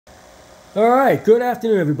Alright, good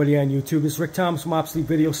afternoon everybody on YouTube. This is Rick Thomas from Obsolete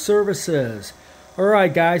Video Services.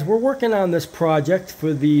 Alright guys, we're working on this project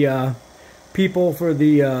for the people for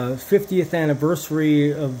the 50th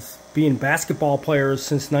anniversary of being basketball players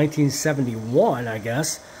since 1971, I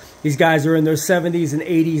guess. These guys are in their 70s and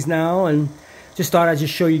 80s now, and just thought I'd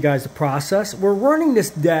just show you guys the process. We're running this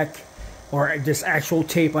deck, or this actual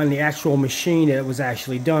tape, on the actual machine that it was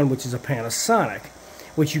actually done, which is a Panasonic,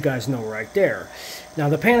 which you guys know right there. Now,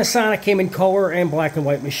 the Panasonic came in color and black and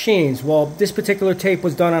white machines. Well, this particular tape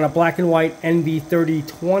was done on a black and white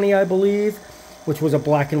NV3020, I believe, which was a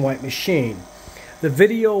black and white machine. The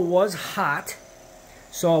video was hot,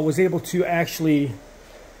 so I was able to actually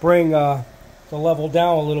bring the level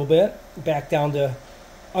down a little bit, back down to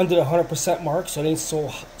under the 100% mark, so it ain't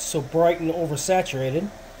so bright and oversaturated.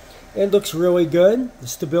 It looks really good. The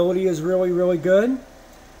stability is really good.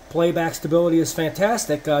 Playback stability is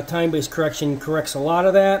fantastic. Time-based correction corrects a lot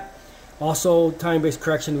of that. Also, time-based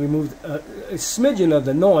correction removed a smidgen of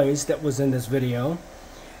the noise that was in this video.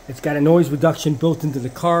 It's got a noise reduction built into the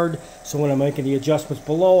card, so when I'm making the adjustments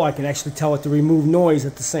below, I can actually tell it to remove noise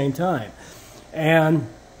at the same time. And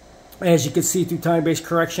as you can see through time-based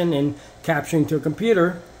correction and capturing to a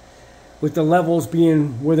computer, with the levels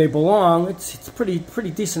being where they belong, it's pretty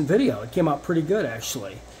decent video. It came out pretty good,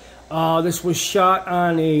 actually. This was shot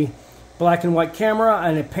on a black and white camera,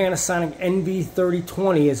 and a Panasonic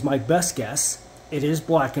NV3020 is my best guess. It is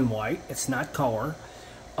black and white. It's not color.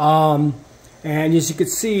 And as you can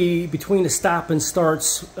see, between the stop and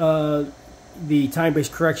starts, the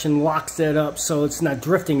time-based correction locks that up so it's not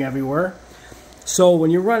drifting everywhere. So when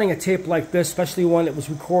you're running a tape like this, especially one that was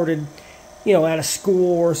recorded, you know, at a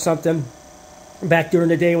school or something, back during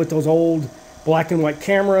the day with those old black and white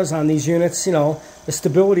cameras on these units, you know, the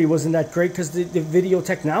stability wasn't that great because the video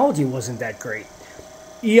technology wasn't that great.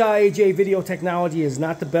 EIAJ video technology is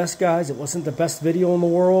not the best, guys. It wasn't the best video in the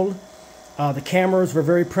world. The cameras were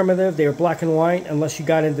very primitive. They were black and white, unless you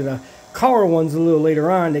got into the color ones a little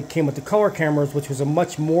later on. They came with the color cameras, which was a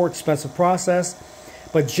much more expensive process.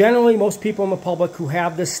 But generally, most people in the public who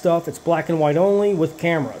have this stuff, it's black and white only with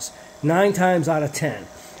cameras. 9 times out of 10.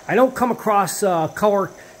 I don't come across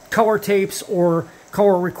color tapes or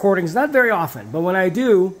color recordings, not very often, but when I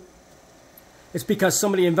do, it's because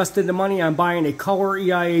somebody invested the money on buying a color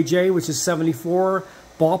EIAJ, which is 74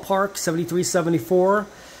 ballpark, 73, 74,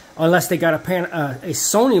 unless they got a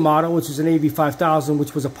Sony model, which is an AV5000,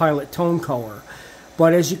 which was a pilot tone color.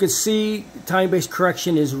 But as you can see, time-based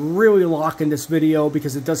correction is really locking this video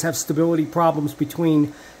because it does have stability problems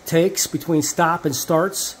between takes, between stop and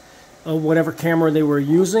starts of whatever camera they were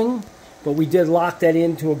using. But we did lock that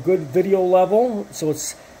into a good video level, so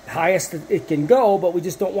it's highest that it can go, but we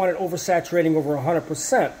just don't want it oversaturating over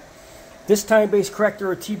 100%. This time-based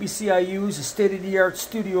corrector, or TBC I use, is state-of-the-art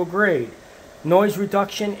studio grade. Noise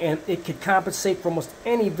reduction, and it can compensate for almost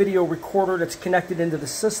any video recorder that's connected into the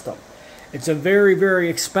system. It's a very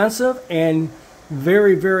expensive and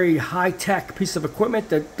very high-tech piece of equipment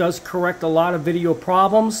that does correct a lot of video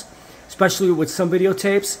problems, especially with some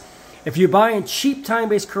videotapes. If you're buying cheap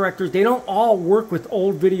time-based correctors, they don't all work with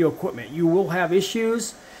old video equipment. You will have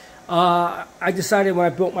issues. I decided when I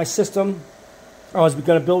built my system, I was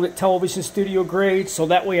going to build it television studio grade, so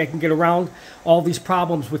that way I can get around all these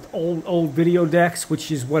problems with old video decks,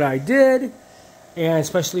 which is what I did. And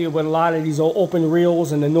especially with a lot of these open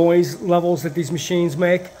reels and the noise levels that these machines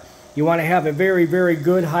make, you want to have a very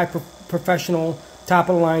good, high professional,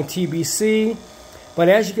 top-of-the-line TBC. But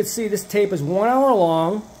as you can see, this tape is 1 hour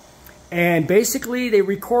long. And basically, they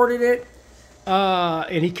recorded it,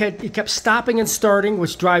 and he kept stopping and starting,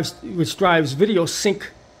 which drives video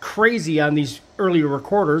sync crazy on these earlier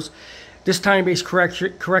recorders. This time-based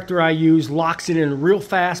corrector I use locks it in real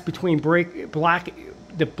fast between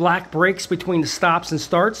the black breaks between the stops and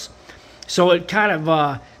starts, so it kind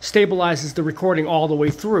of stabilizes the recording all the way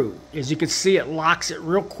through. As you can see, it locks it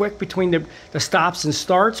real quick between the stops and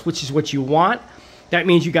starts, which is what you want. That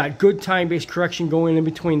means you got good time-based correction going in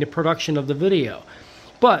between the production of the video.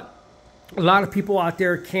 But a lot of people out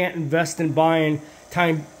there can't invest in buying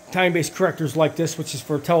time-based correctors like this, which is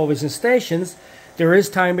for television stations. There is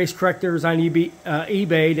time-based correctors on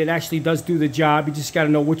eBay that actually does do the job. You just got to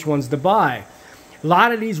know which ones to buy. A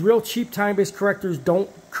lot of these real cheap time-based correctors don't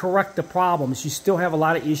correct the problems. You still have a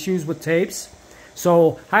lot of issues with tapes.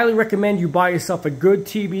 So highly recommend you buy yourself a good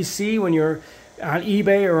TBC when you're on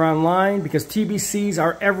eBay or online, because TBCs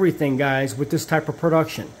are everything, guys, with this type of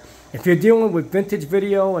production. If you're dealing with vintage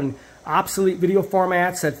video and obsolete video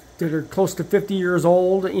formats that are close to 50 years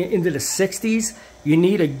old into the 60s, you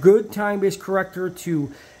need a good time-based corrector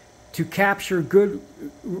to to capture good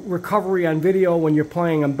recovery on video when you're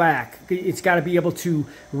playing them back. It's got to be able to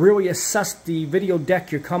really assess the video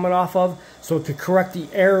deck you're coming off of, so to correct the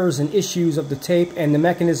errors and issues of the tape and the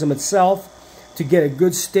mechanism itself to get a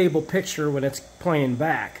good stable picture when it's playing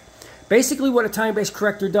back. Basically what a time-based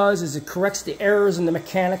corrector does is it corrects the errors in the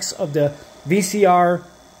mechanics of the VCR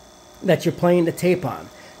that you're playing the tape on.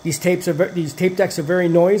 These tape decks are very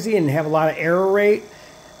noisy and have a lot of error rate,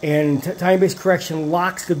 and time-based correction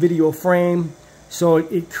locks the video frame, so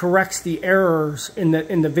it corrects the errors in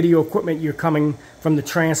the video equipment you're coming from the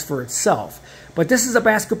transfer itself. But this is a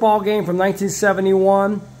basketball game from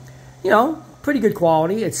 1971. You know, pretty good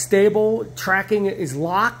quality. It's stable. Tracking is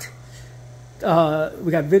locked. We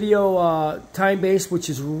got video time-based, which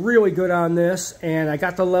is really good on this, and I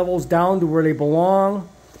got the levels down to where they belong.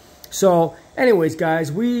 So anyways,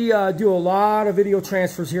 guys, we do a lot of video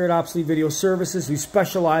transfers here at Obsolete Video Services. We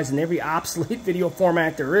specialize in every obsolete video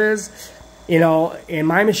format there is. You know, and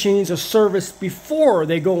my machines are serviced before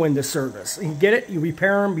they go into service. You get it? You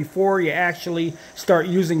repair them before you actually start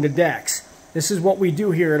using the decks. This is what we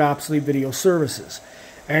do here at Obsolete Video Services.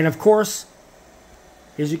 And of course,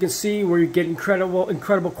 as you can see, we get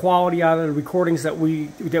incredible quality out of the recordings that we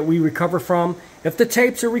recover from. If the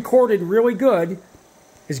tapes are recorded really good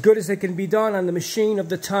as they can be done on the machine of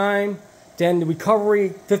the time, then the recovery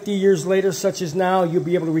 50 years later, such as now, you'll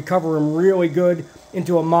be able to recover them really good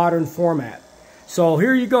into a modern format. So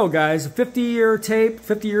here you go, guys. A 50-year tape,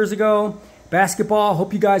 50 years ago, basketball.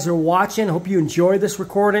 Hope you guys are watching. Hope you enjoy this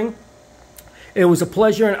recording. It was a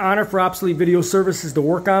pleasure and honor for Obsolete Video Services to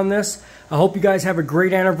work on this. I hope you guys have a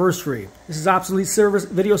great anniversary. This is Obsolete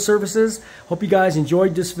Video Services. Hope you guys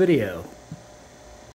enjoyed this video.